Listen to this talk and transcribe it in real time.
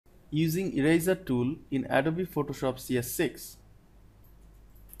Using Eraser tool in Adobe Photoshop CS6.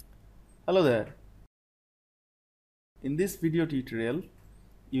 Hello there. In this video tutorial,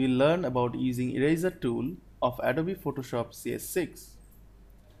 you will learn about using Eraser tool of Adobe Photoshop CS6.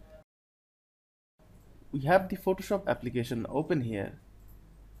 We have the Photoshop application open here.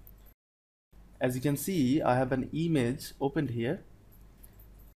 As you can see, I have an image opened here.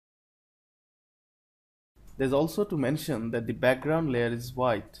 There's also to mention that the background layer is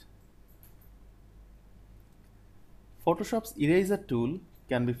white. Photoshop's Eraser tool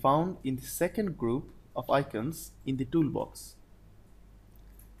can be found in the second group of icons in the toolbox.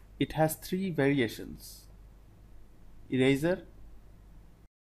 It has three variations: Eraser,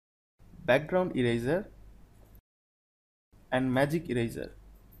 Background Eraser, and Magic Eraser.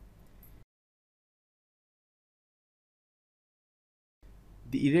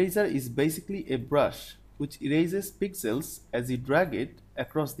 The eraser is basically a brush which erases pixels as you drag it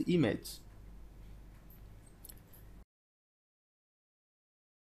across the image.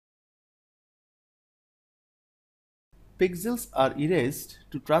 Pixels are erased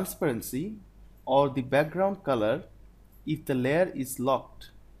to transparency or the background color if the layer is locked.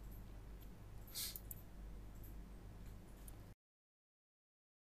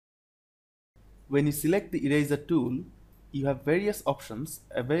 When you select the eraser tool, you have various options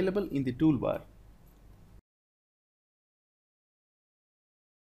available in the toolbar.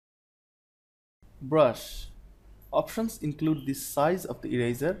 Brush. Options include the size of the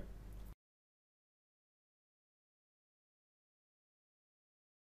eraser,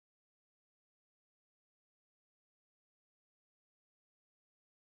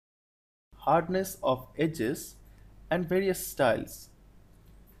 hardness of edges, and various styles.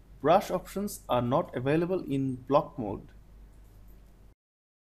 Brush options are not available in block mode.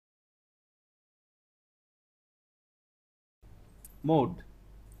 Mode.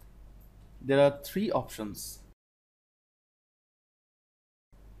 There are three options: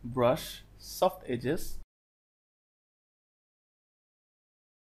 brush, soft edges,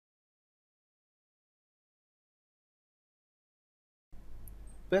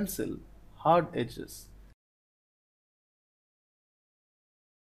 pencil, hard edges,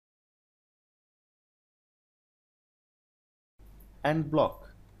 and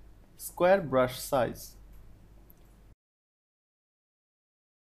block, square brush size.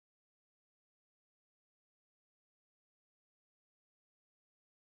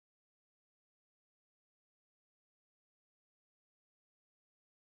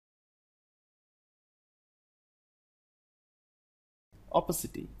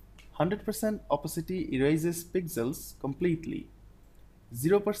 Opacity. 100% opacity erases pixels completely.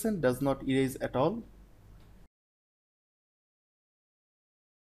 0% does not erase at all.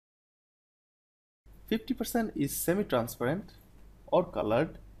 50% is semi-transparent or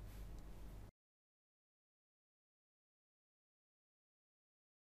colored.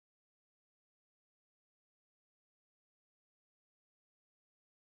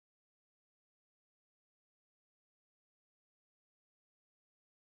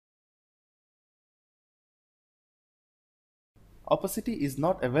 Opacity is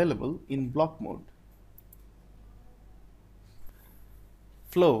not available in block mode.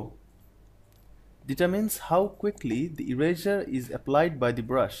 Flow determines how quickly the erasure is applied by the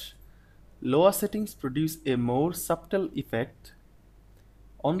brush. Lower settings produce a more subtle effect,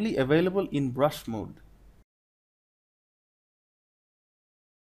 only available in brush mode.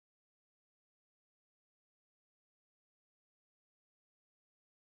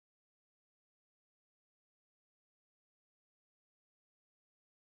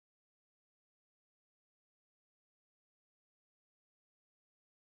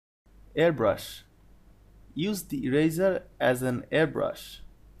 Airbrush. Use the eraser as an airbrush,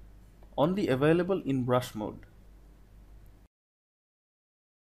 only available in brush mode.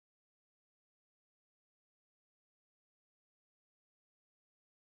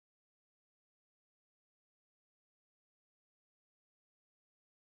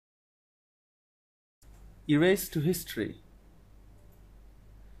 Erase to history.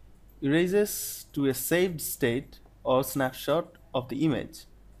 Erases to a saved state or snapshot of the image.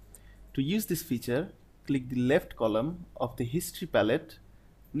 To use this feature, click the left column of the history palette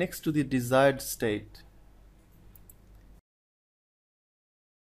next to the desired state.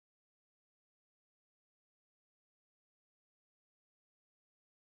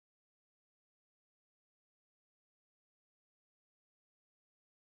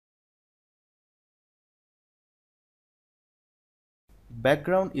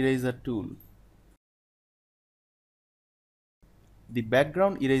 Background eraser tool. The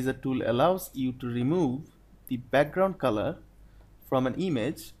background eraser tool allows you to remove the background color from an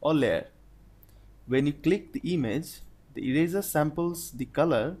image or layer. When you click the image, the eraser samples the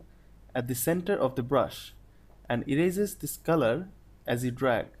color at the center of the brush and erases this color as you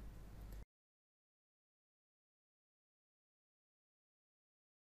drag.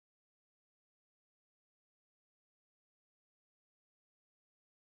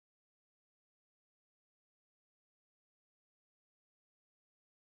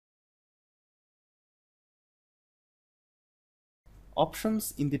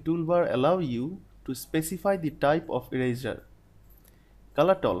 Options in the toolbar allow you to specify the type of eraser,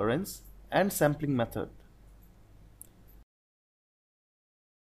 color tolerance, and sampling method.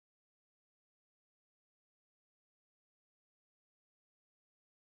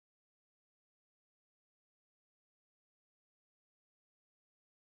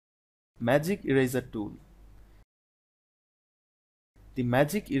 Magic Eraser Tool. The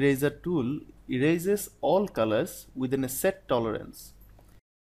Magic Eraser tool erases all colors within a set tolerance.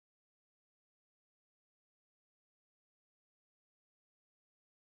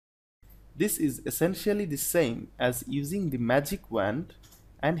 This is essentially the same as using the magic wand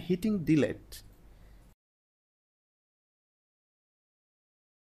and hitting delete.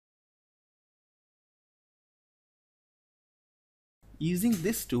 Using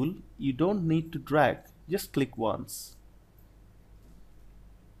this tool, you don't need to drag, just click once.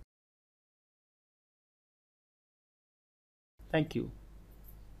 Thank you.